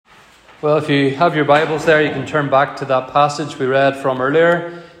Well, if you have your Bibles there, you can turn back to that passage we read from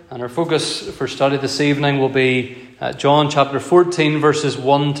earlier. And our focus for study this evening will be John chapter 14, verses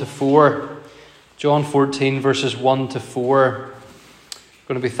 1 to 4. John 14, verses 1 to 4. We're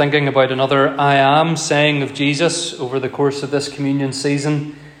going to be thinking about another I am saying of Jesus over the course of this communion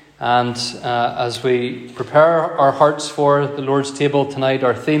season. And as we prepare our hearts for the Lord's table tonight,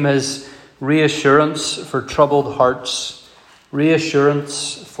 our theme is Reassurance for Troubled Hearts.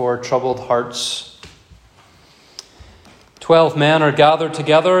 Reassurance for troubled hearts. 12 men are gathered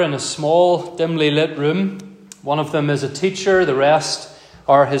together in a small, dimly lit room. One of them is a teacher, the rest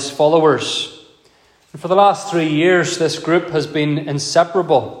are his followers. And for the last 3 years, this group has been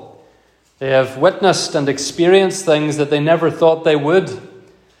inseparable. They have witnessed and experienced things that they never thought they would.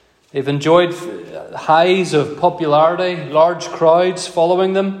 They've enjoyed highs of popularity, large crowds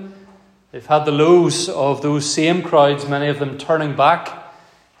following them. They've had the lows of those same crowds, many of them turning back,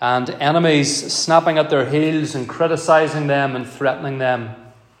 and enemies snapping at their heels and criticising them and threatening them.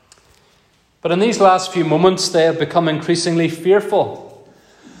 But in these last few moments, they have become increasingly fearful.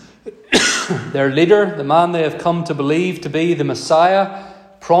 Their leader, the man they have come to believe to be the Messiah,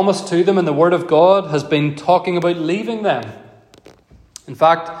 promised to them in the Word of God, has been talking about leaving them. In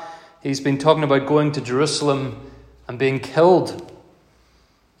fact, he's been talking about going to Jerusalem and being killed.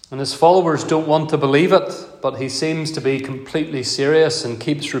 And his followers don't want to believe it, but he seems to be completely serious and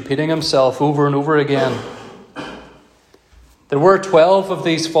keeps repeating himself over and over again. There were 12 of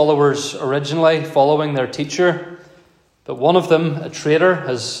these followers originally following their teacher, but one of them, a traitor,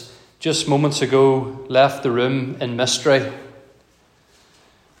 has just moments ago left the room in mystery.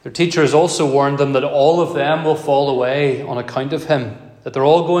 Their teacher has also warned them that all of them will fall away on account of him, that they're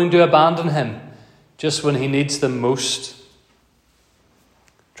all going to abandon him just when he needs them most.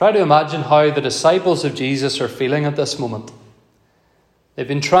 Try to imagine how the disciples of Jesus are feeling at this moment. They've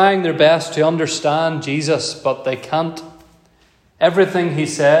been trying their best to understand Jesus, but they can't. Everything he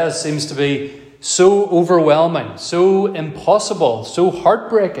says seems to be so overwhelming, so impossible, so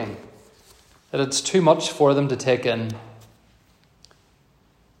heartbreaking, that it's too much for them to take in.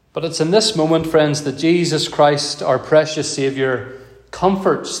 But it's in this moment, friends, that Jesus Christ, our precious Saviour,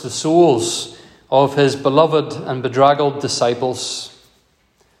 comforts the souls of his beloved and bedraggled disciples.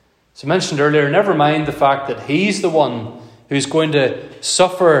 As I mentioned earlier, never mind the fact that he's the one who's going to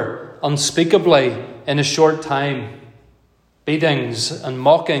suffer unspeakably in a short time. Beatings and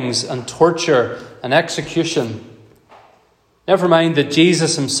mockings and torture and execution. Never mind that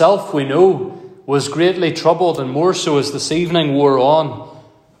Jesus himself, we know, was greatly troubled, and more so as this evening wore on,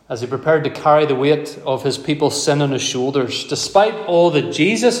 as he prepared to carry the weight of his people's sin on his shoulders. Despite all that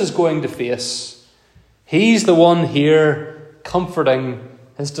Jesus is going to face, he's the one here comforting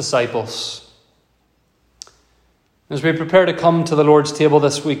his disciples. As we prepare to come to the Lord's table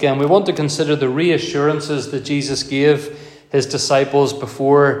this weekend, we want to consider the reassurances that Jesus gave his disciples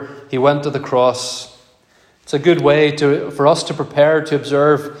before he went to the cross. It's a good way for us to prepare to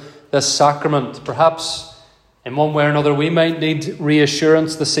observe this sacrament. Perhaps in one way or another we might need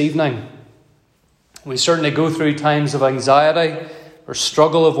reassurance this evening. We certainly go through times of anxiety or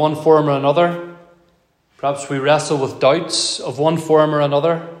struggle of one form or another. Perhaps we wrestle with doubts of one form or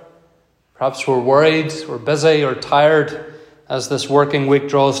another. Perhaps we're worried or busy or tired as this working week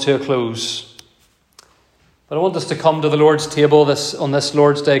draws to a close. But I want us to come to the Lord's table on this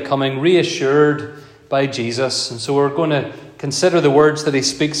Lord's Day coming, reassured by Jesus. And so we're going to consider the words that he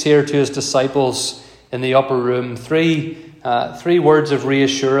speaks here to his disciples in the upper room. Three words of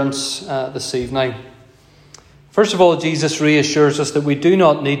reassurance this evening. First of all, Jesus reassures us that we do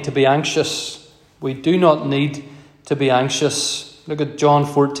not need to be anxious. We do not need to be anxious. Look at John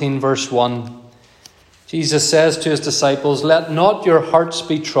 14, verse 1. Jesus says to his disciples, "Let not your hearts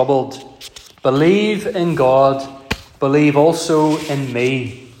be troubled. Believe in God. Believe also in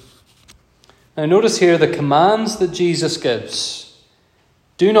me." Now notice here the commands that Jesus gives.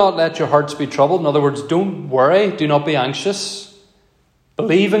 Do not let your hearts be troubled. In other words, don't worry. Do not be anxious.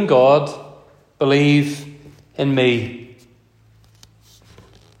 Believe in God. Believe in me.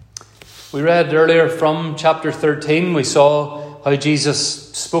 We read earlier from chapter 13, we saw how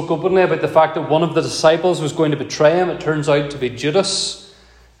Jesus spoke openly about the fact that one of the disciples was going to betray him. It turns out to be Judas.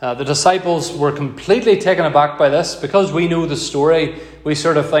 The disciples were completely taken aback by this. Because we know the story, we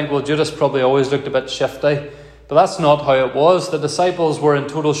sort of think, well, Judas probably always looked a bit shifty. But that's not how it was. The disciples were in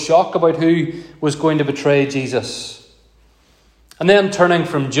total shock about who was going to betray Jesus. And then turning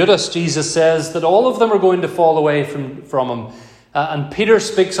from Judas, Jesus says that all of them are going to fall away from him. And Peter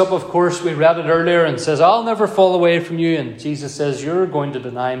speaks up, of course, we read it earlier, and says, I'll never fall away from you. And Jesus says, you're going to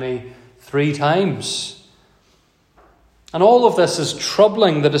deny me 3 times. And all of this is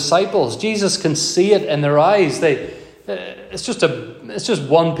troubling the disciples. Jesus can see it in their eyes. It's just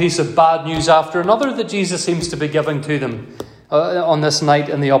one piece of bad news after another that Jesus seems to be giving to them on this night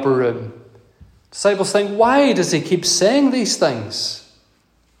in the upper room. Disciples think, why does he keep saying these things?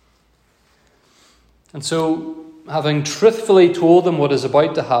 And so, having truthfully told them what is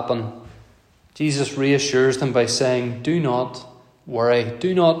about to happen, Jesus reassures them by saying, do not worry,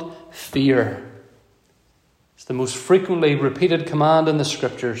 do not fear. It's the most frequently repeated command in the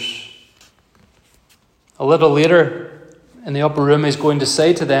Scriptures. A little later in the upper room, he's going to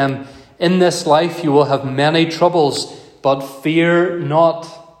say to them, in this life you will have many troubles, but fear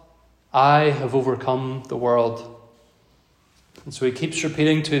not. I have overcome the world. And so he keeps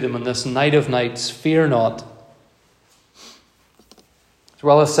repeating to them on this night of nights, fear not. As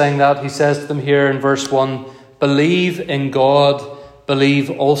well as saying that, he says to them here in verse 1, believe in God, believe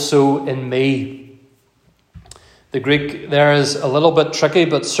also in me. The Greek there is a little bit tricky,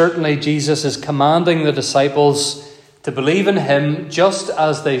 but certainly Jesus is commanding the disciples to believe in him just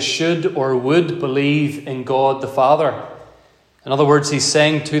as they should or would believe in God the Father. In other words, he's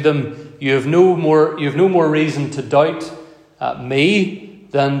saying to them, you have no more reason to doubt me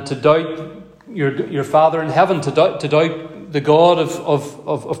than to doubt your Father in heaven, to doubt the God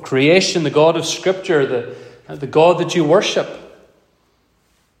of creation, the God of Scripture, the God that you worship.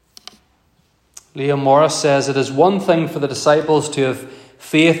 Liam Morris says, it is one thing for the disciples to have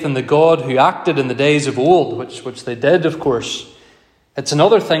faith in the God who acted in the days of old, which they did, of course. It's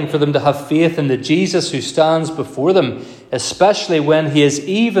another thing for them to have faith in the Jesus who stands before them, especially when he is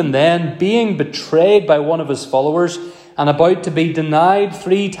even then being betrayed by one of his followers and about to be denied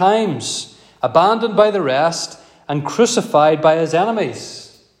 3 times, abandoned by the rest, and crucified by his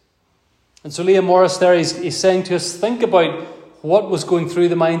enemies. And so Liam Morris there, he's saying to us, think about what was going through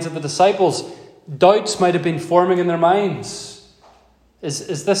the minds of the disciples. Doubts might have been forming in their minds.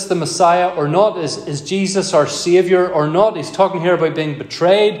 Is this the Messiah or not? Is Jesus our Saviour or not? He's talking here about being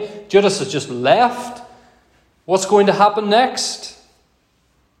betrayed. Judas has just left. What's going to happen next?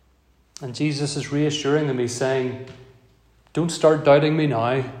 And Jesus is reassuring them. He's saying, don't start doubting me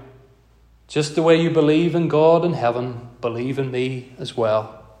now. Just the way you believe in God in heaven, believe in me as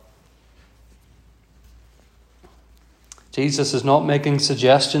well. Jesus is not making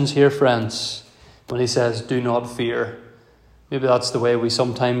suggestions here, friends, when he says, do not fear. Maybe that's the way we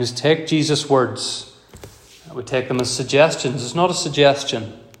sometimes take Jesus' words. We take them as suggestions. It's not a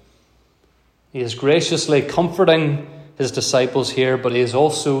suggestion. He is graciously comforting his disciples here, but he is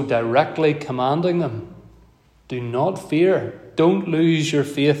also directly commanding them. Do not fear. Don't lose your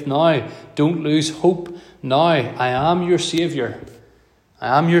faith now. Don't lose hope now. I am your Saviour.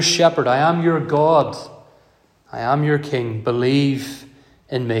 I am your shepherd. I am your God. I am your King. Believe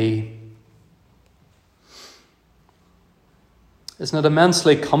in me. Isn't it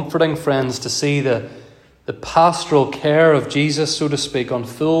immensely comforting, friends, to see the pastoral care of Jesus, so to speak, on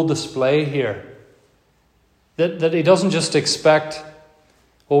full display here? That he doesn't just expect,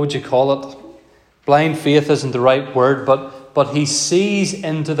 what would you call it? Blind faith isn't the right word, but he sees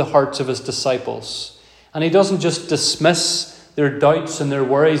into the hearts of his disciples. And he doesn't just dismiss their doubts and their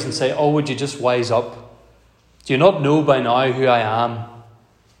worries and say, oh, would you just wise up? Do you not know by now who I am?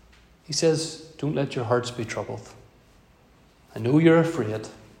 He says, don't let your hearts be troubled. I know you're afraid.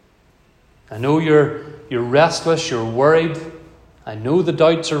 I know you're restless, you're worried. I know the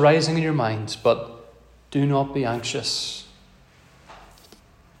doubts are rising in your minds, but do not be anxious.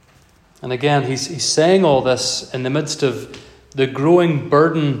 And again, he's saying all this in the midst of the growing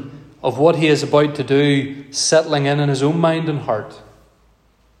burden of what he is about to do settling in his own mind and heart.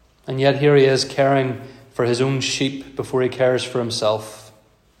 And yet here he is caring for his own sheep before he cares for himself.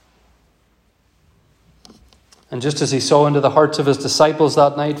 And just as he saw into the hearts of his disciples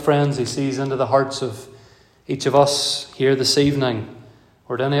that night, friends, he sees into the hearts of each of us here this evening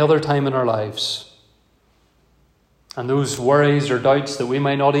or at any other time in our lives. And those worries or doubts that we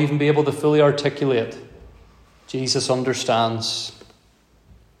might not even be able to fully articulate, Jesus understands.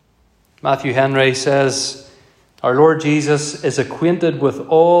 Matthew Henry says, our Lord Jesus is acquainted with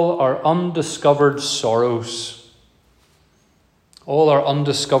all our undiscovered sorrows. All our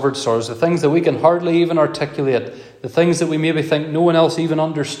undiscovered sorrows, the things that we can hardly even articulate, the things that we maybe think no one else even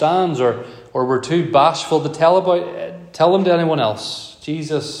understands, or we're too bashful to tell them to anyone else.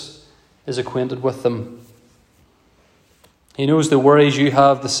 Jesus is acquainted with them. He knows the worries you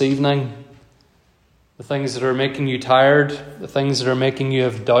have this evening, the things that are making you tired, the things that are making you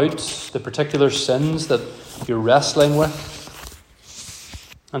have doubts, the particular sins that you're wrestling with.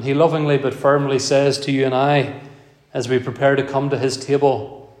 And he lovingly but firmly says to you and I, as we prepare to come to his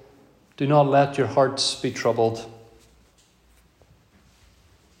table, do not let your hearts be troubled.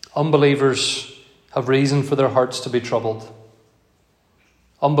 Unbelievers have reason for their hearts to be troubled.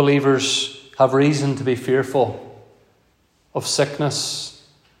 Unbelievers have reason to be fearful of sickness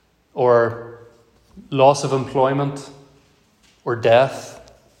or loss of employment or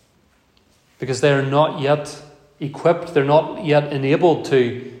death, because they are not yet equipped, they're not yet enabled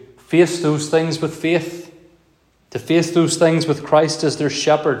to face those things with faith, to face those things with Christ as their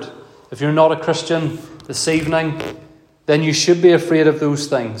shepherd. If you're not a Christian this evening, then you should be afraid of those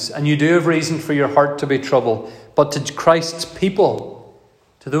things, and you do have reason for your heart to be troubled. But to Christ's people,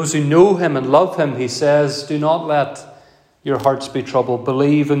 to those who know him and love him, he says, do not let your hearts be troubled.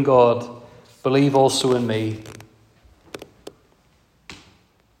 Believe in God. Believe also in me.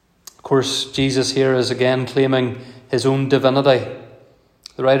 Of course, Jesus here is again claiming his own divinity.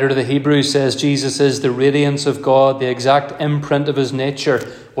 The writer to the Hebrews says Jesus is the radiance of God, the exact imprint of his nature.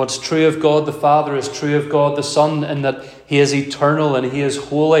 What's true of God the Father is true of God the Son, in that he is eternal and he is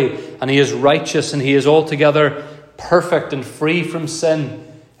holy and he is righteous and he is altogether perfect and free from sin.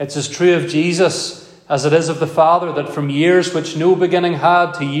 It's as true of Jesus as it is of the Father, that from years which no beginning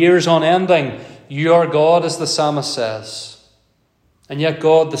had to years unending, you are God, as the psalmist says. And yet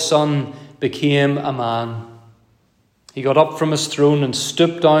God the Son became a man. He got up from his throne and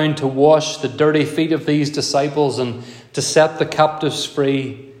stooped down to wash the dirty feet of these disciples and to set the captives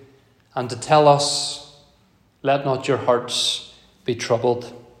free and to tell us, let not your hearts be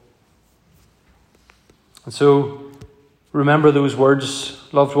troubled. And so remember those words,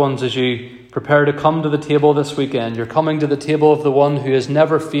 loved ones, as you prepare to come to the table this weekend. You're coming to the table of the one who has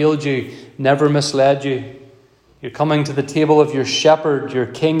never failed you, never misled you. You're coming to the table of your shepherd, your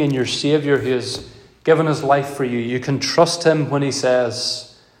king and your saviour, who has given his life for you. You can trust him when he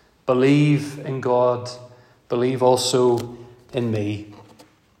says, believe in God, believe also in me.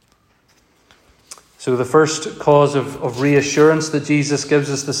 So the first cause of reassurance that Jesus gives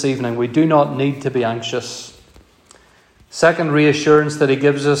us this evening, we do not need to be anxious. Second reassurance that he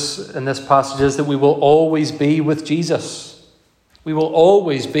gives us in this passage is that we will always be with Jesus. We will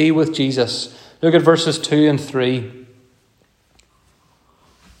always be with Jesus. Look at verses 2 and 3.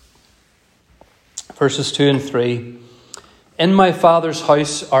 Verses 2 and 3. In my Father's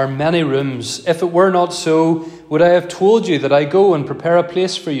house are many rooms. If it were not so, would I have told you that I go and prepare a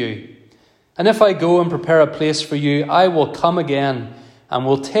place for you? And if I go and prepare a place for you, I will come again and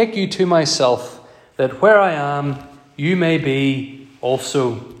will take you to myself, that where I am, you may be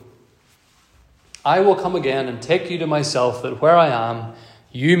also. I will come again and take you to myself, that where I am,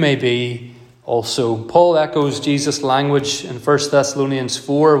 you may be also. Paul echoes Jesus' language in 1 Thessalonians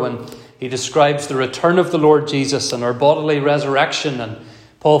 4 when he describes the return of the Lord Jesus and our bodily resurrection. And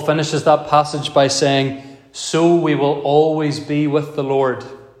Paul finishes that passage by saying, so we will always be with the Lord.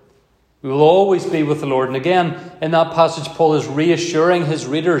 We will always be with the Lord. And again, in that passage, Paul is reassuring his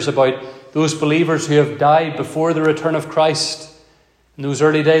readers about those believers who have died before the return of Christ. In those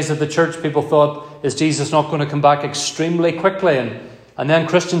early days of the church, people thought, is Jesus not going to come back extremely quickly? And then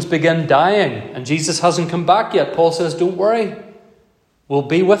Christians begin dying, and Jesus hasn't come back yet. Paul says, don't worry. We'll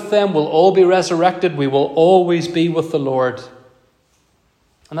be with them. We'll all be resurrected. We will always be with the Lord.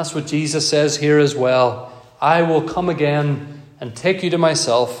 And that's what Jesus says here as well. I will come again and take you to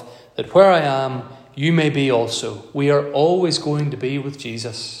myself, that where I am, you may be also. We are always going to be with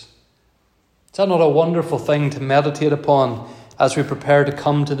Jesus. Is that not a wonderful thing to meditate upon as we prepare to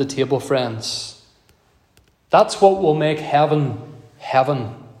come to the table, friends? That's what will make heaven,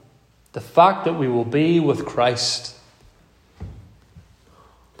 heaven. The fact that we will be with Christ.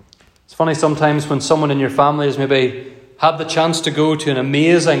 It's funny sometimes when someone in your family has maybe had the chance to go to an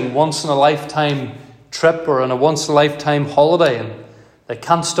amazing once-in-a-lifetime trip or on a once-in-a-lifetime holiday, and they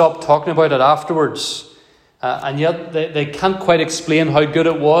can't stop talking about it afterwards. And yet they can't quite explain how good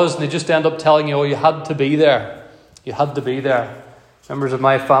it was, and they just end up telling you, oh, you had to be there. You had to be there. Members of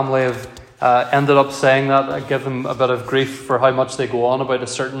my family have ended up saying that. I give them a bit of grief for how much they go on about a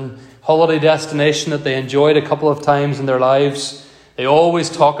certain holiday destination that they enjoyed a couple of times in their lives. They always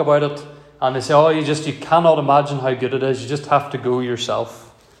talk about it, and they say, oh, you cannot imagine how good it is. You just have to go yourself.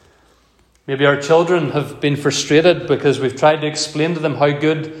 Maybe our children have been frustrated because we've tried to explain to them how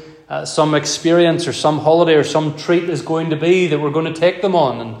good some experience or some holiday or some treat is going to be that we're going to take them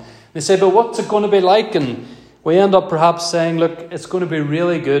on. And they say, but what's it going to be like? And we end up perhaps saying, look, it's going to be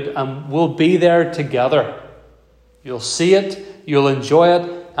really good and we'll be there together. You'll see it, you'll enjoy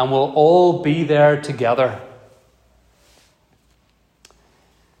it, and we'll all be there together.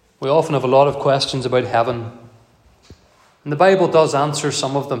 We often have a lot of questions about heaven. And the Bible does answer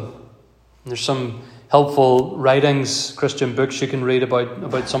some of them. And there's some helpful writings, Christian books you can read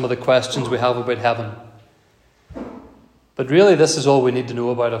about some of the questions we have about heaven. But really, this is all we need to know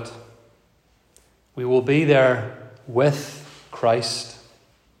about it. We will be there with Christ.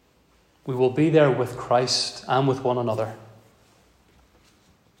 We will be there with Christ and with one another.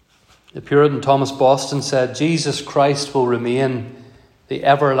 The Puritan Thomas Boston said, Jesus Christ will remain the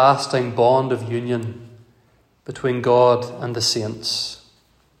everlasting bond of union between God and the saints.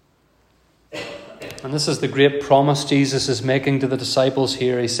 And this is the great promise Jesus is making to the disciples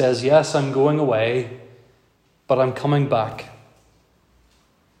here. He says, yes, I'm going away, but I'm coming back.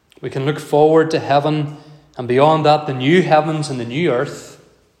 We can look forward to heaven, and beyond that, the new heavens and the new earth.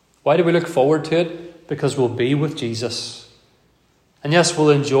 Why do we look forward to it? Because we'll be with Jesus. And yes, we'll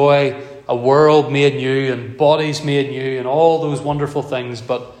enjoy a world made new and bodies made new and all those wonderful things,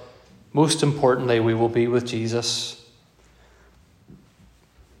 but most importantly, we will be with Jesus.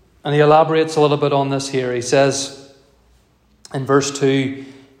 And he elaborates a little bit on this here. He says in verse 2,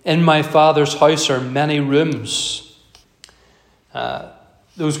 in my Father's house are many rooms.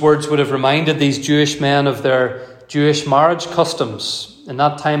 Those words would have reminded these Jewish men of their Jewish marriage customs. In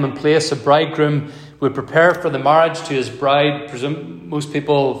that time and place, a bridegroom would prepare for the marriage to his bride. Most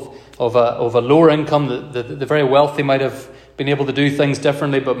people of a lower income, the very wealthy, might have been able to do things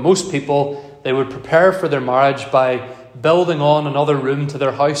differently, but most people, they would prepare for their marriage by building on another room to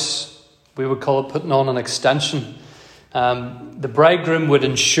their house. We would call it putting on an extension. The bridegroom would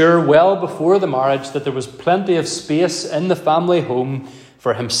ensure well before the marriage that there was plenty of space in the family home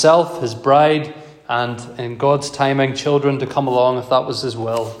for himself, his bride, and in God's timing, children to come along if that was his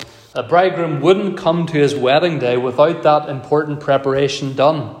will. A bridegroom wouldn't come to his wedding day without that important preparation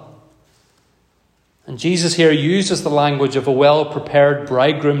done. And Jesus here uses the language of a well-prepared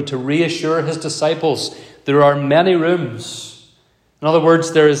bridegroom to reassure his disciples. There are many rooms. In other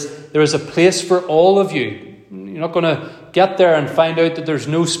words, there is a place for all of you. You're not going to get there and find out that there's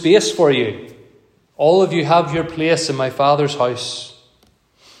no space for you. All of you have your place in my Father's house.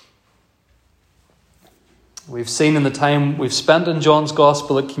 We've seen in the time we've spent in John's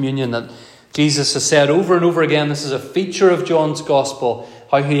Gospel at communion that Jesus has said over and over again, this is a feature of John's Gospel,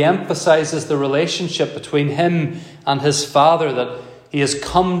 how he emphasizes the relationship between him and his Father, that he has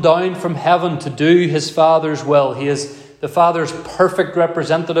come down from heaven to do his Father's will. He is the Father's perfect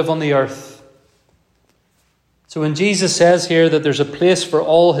representative on the earth. So when Jesus says here that there's a place for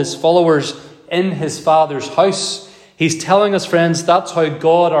all his followers in his Father's house, he's telling us, friends, that's how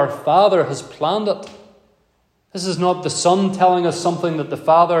God our Father has planned it. This is not the Son telling us something that the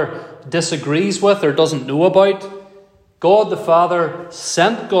Father disagrees with or doesn't know about. God the Father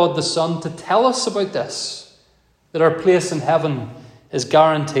sent God the Son to tell us about this, that our place in heaven is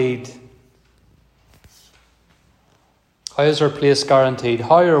guaranteed. How is our place guaranteed?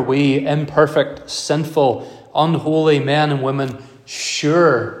 How are we, imperfect, sinful, unholy men and women,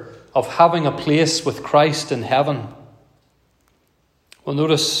 sure of having a place with Christ in heaven? Well,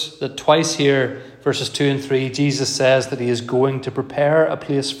 notice that twice here, verses 2 and 3, Jesus says that he is going to prepare a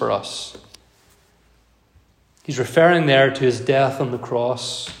place for us. He's referring there to his death on the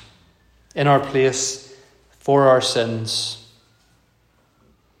cross in our place for our sins.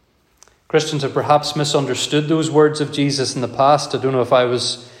 Christians have perhaps misunderstood those words of Jesus in the past. I don't know if I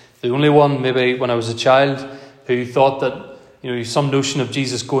was the only one, maybe when I was a child, who thought that some notion of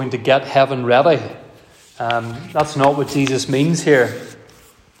Jesus going to get heaven ready. That's not what Jesus means here.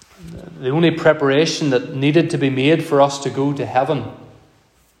 The only preparation that needed to be made for us to go to heaven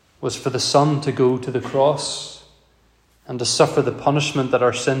was for the Son to go to the cross and to suffer the punishment that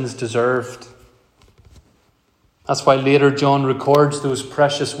our sins deserved. That's why later John records those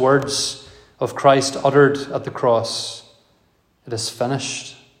precious words of Christ uttered at the cross. It is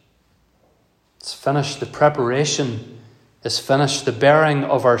finished. It's finished. The preparation is finished. The bearing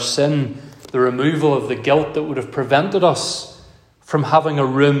of our sin, the removal of the guilt that would have prevented us from having a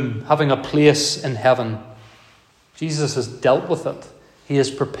room, having a place in heaven. Jesus has dealt with it. He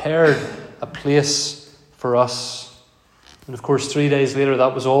has prepared a place for us. And of course, 3 days later,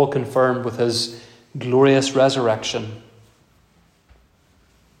 that was all confirmed with his glorious resurrection.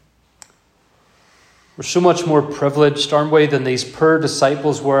 We're so much more privileged, aren't we, than these poor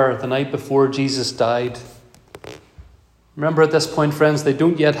disciples were the night before Jesus died. Remember, at this point, friends, they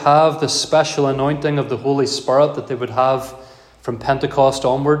don't yet have the special anointing of the Holy Spirit that they would have from Pentecost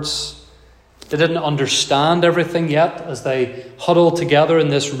onwards. They didn't understand everything yet as they huddled together in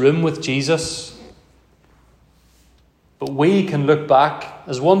this room with Jesus. But we can look back,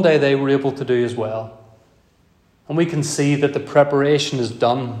 as one day they were able to do as well. And we can see that the preparation is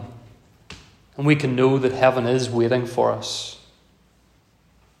done. And we can know that heaven is waiting for us.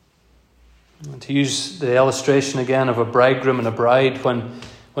 And to use the illustration again of a bridegroom and a bride, when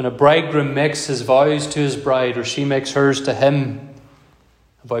when a bridegroom makes his vows to his bride, or she makes hers to him,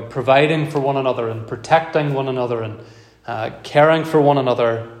 about providing for one another and protecting one another and caring for one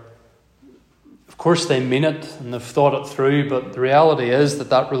another. Of course they mean it and they've thought it through, but the reality is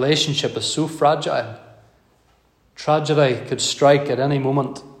that relationship is so fragile. Tragedy could strike at any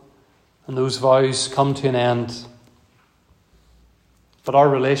moment and those vows come to an end. But our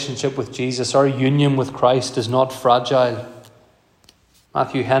relationship with Jesus, our union with Christ, is not fragile.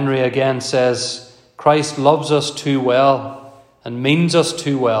 Matthew Henry again says, Christ loves us too well and means us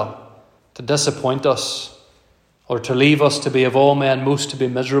too well to disappoint us, or to leave us to be of all men most to be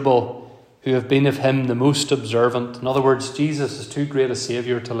miserable, who have been of him the most observant. In other words, Jesus is too great a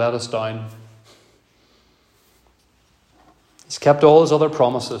Saviour to let us down. He's kept all his other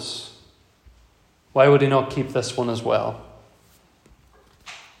promises. Why would he not keep this one as well?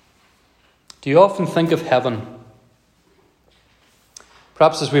 Do you often think of heaven?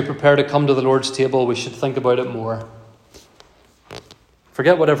 Perhaps as we prepare to come to the Lord's table, we should think about it more.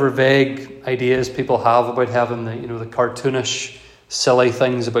 Forget whatever vague ideas people have about heaven, the cartoonish, silly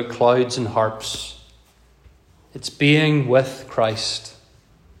things about clouds and harps. It's being with Christ.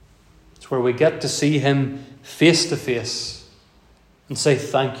 It's where we get to see him face to face and say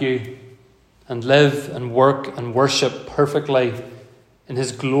thank you and live and work and worship perfectly in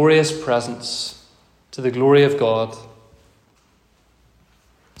his glorious presence to the glory of God.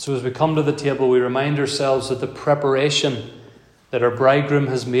 So as we come to the table, we remind ourselves of the preparation that our bridegroom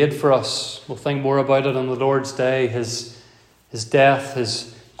has made for us. We'll think more about it on the Lord's Day. His death,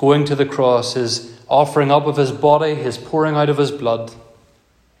 his going to the cross, his offering up of his body, his pouring out of his blood.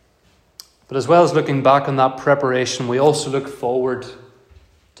 But as well as looking back on that preparation, we also look forward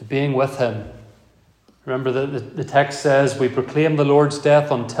to being with him. Remember that the text says we proclaim the Lord's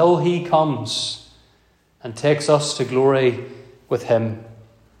death until he comes and takes us to glory with him.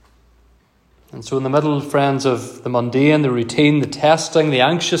 And so in the middle, friends, of the mundane, the routine, the testing, the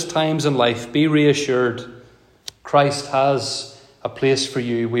anxious times in life, be reassured. Christ has a place for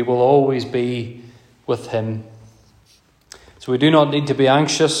you. We will always be with him. So we do not need to be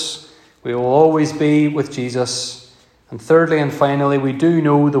anxious. We will always be with Jesus. And thirdly and finally, we do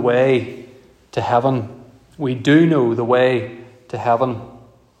know the way to heaven. We do know the way to heaven.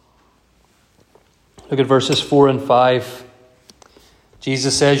 Look at verses 4 and 5.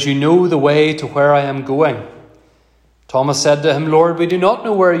 Jesus says, "You know the way to where I am going." Thomas said to him, "Lord, we do not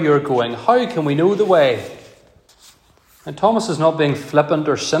know where you are going. How can we know the way?" And Thomas is not being flippant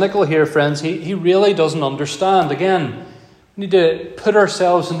or cynical here, friends. He really doesn't understand. Again, we need to put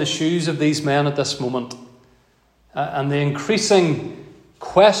ourselves in the shoes of these men at this moment. And the increasing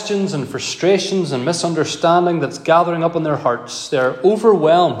questions and frustrations and misunderstanding that's gathering up in their hearts. They're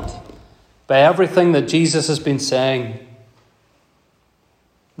overwhelmed by everything that Jesus has been saying.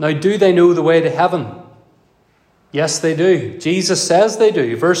 Now, do they know the way to heaven? Yes, they do. Jesus says they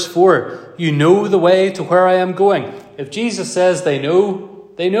do. Verse 4, "You know the way to where I am going." If Jesus says they know,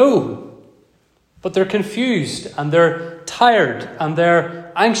 they know. But they're confused and they're tired and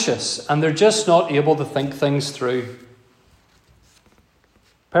they're anxious and they're just not able to think things through.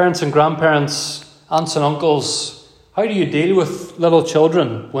 Parents and grandparents, aunts and uncles, how do you deal with little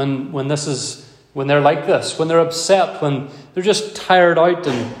children when they're like this, when they're upset, when they're just tired out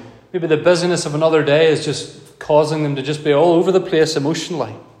and maybe the busyness of another day is just causing them to just be all over the place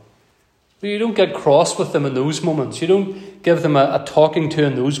emotionally? But you don't get cross with them in those moments. You don't give them a talking to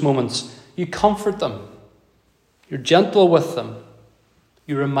in those moments. You comfort them. You're gentle with them.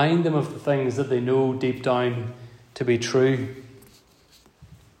 You remind them of the things that they know deep down to be true.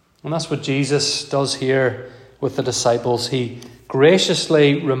 And that's what Jesus does here with the disciples. He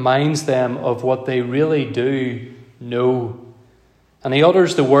graciously reminds them of what they really do know. And he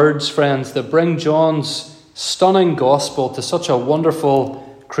utters the words, friends, that bring John's stunning gospel to such a wonderful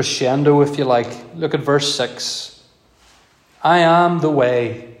crescendo, if you like. Look at verse 6. "I am the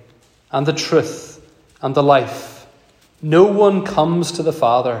way and the truth and the life. No one comes to the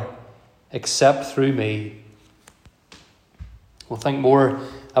Father except through me." We'll think more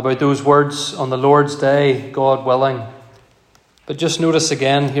about those words on the Lord's Day, God willing. But just notice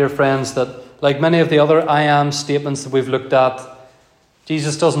again here, friends, that like many of the other I am statements that we've looked at,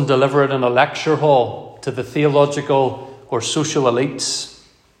 Jesus doesn't deliver it in a lecture hall to the theological or social elites.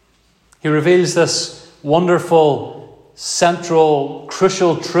 He reveals this wonderful, central,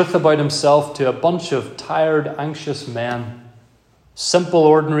 crucial truth about himself to a bunch of tired, anxious men. Simple,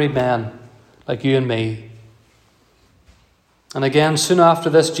 ordinary men like you and me. And again, soon after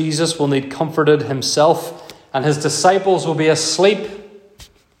this, Jesus will need comforted himself and his disciples will be asleep.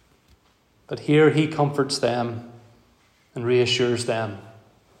 But here he comforts them and reassures them.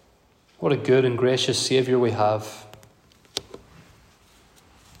 What a good and gracious Saviour we have.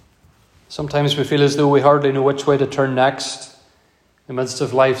 Sometimes we feel as though we hardly know which way to turn next in the midst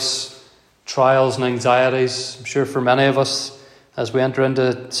of life's trials and anxieties. I'm sure for many of us, as we enter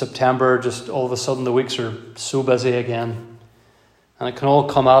into September, just all of a sudden the weeks are so busy again. And it can all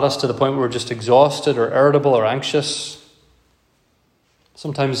come at us to the point where we're just exhausted or irritable or anxious.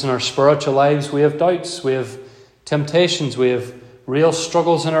 Sometimes in our spiritual lives we have doubts, we have temptations, we have real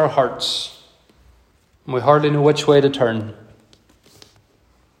struggles in our hearts. And we hardly know which way to turn.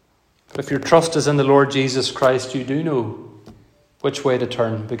 But if your trust is in the Lord Jesus Christ, you do know which way to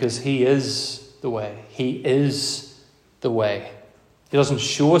turn, because He is the way. He is the way. He doesn't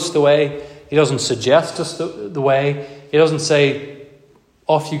show us the way. He doesn't suggest us the way. He doesn't say,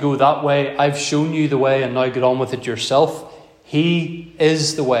 off you go that way. I've shown you the way and now get on with it yourself. He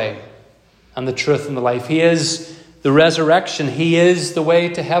is the way and the truth and the life. He is the resurrection. He is the way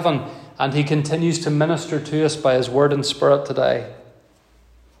to heaven. And He continues to minister to us by His word and Spirit today.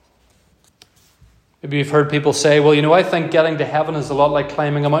 Maybe you've heard people say, well, I think getting to heaven is a lot like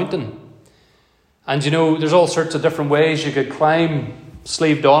climbing a mountain. And there's all sorts of different ways you could climb,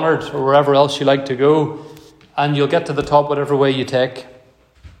 sleeve downward, or wherever else you like to go. And you'll get to the top whatever way you take.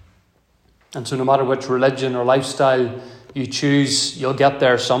 And so no matter which religion or lifestyle you choose, you'll get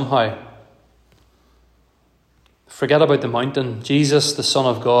there somehow. Forget about the mountain. Jesus, the Son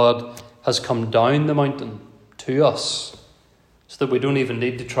of God, has come down the mountain to us, so that we don't even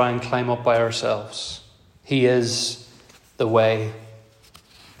need to try and climb up by ourselves. He is the way.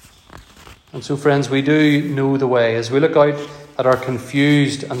 And so, friends, we do know the way. As we look out at our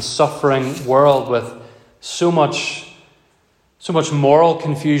confused and suffering world with so much moral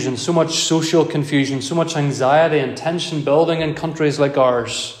confusion, so much social confusion, so much anxiety and tension building in countries like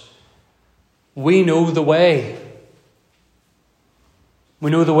ours, we know the way. We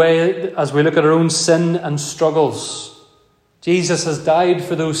know the way as we look at our own sin and struggles. Jesus has died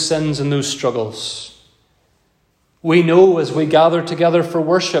for those sins and those struggles. We know as we gather together for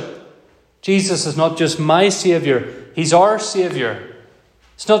worship, Jesus is not just my Saviour, He's our Saviour.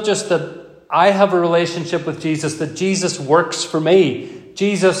 It's not just that I have a relationship with Jesus, that Jesus works for me.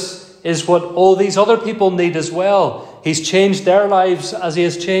 Jesus is what all these other people need as well. He's changed their lives as He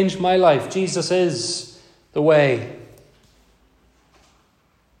has changed my life. Jesus is the way.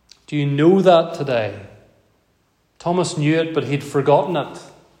 Do you know that today? Thomas knew it, but he'd forgotten it.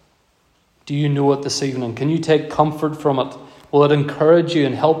 Do you know it this evening? Can you take comfort from it? Will it encourage you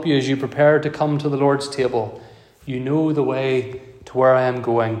and help you as you prepare to come to the Lord's table? You know the way to where I am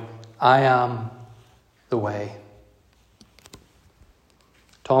going. I am the way.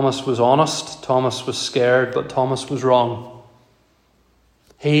 Thomas was honest. Thomas was scared, but Thomas was wrong.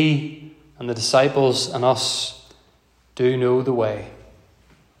 He and the disciples and us do know the way.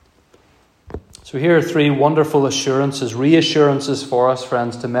 So here are three wonderful assurances, reassurances for us,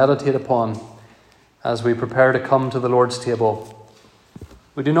 friends, to meditate upon as we prepare to come to the Lord's table.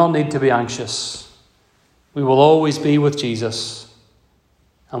 We do not need to be anxious. We will always be with Jesus.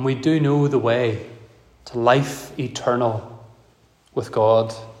 And we do know the way to life eternal with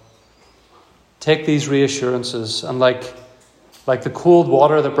God. Take these reassurances and like the cold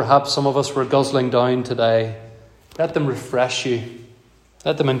water that perhaps some of us were guzzling down today, let them refresh you.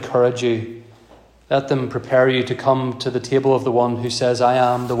 Let them encourage you. Let them prepare you to come to the table of the one who says, I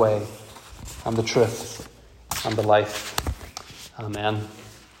am the way and the truth and the life. Amen.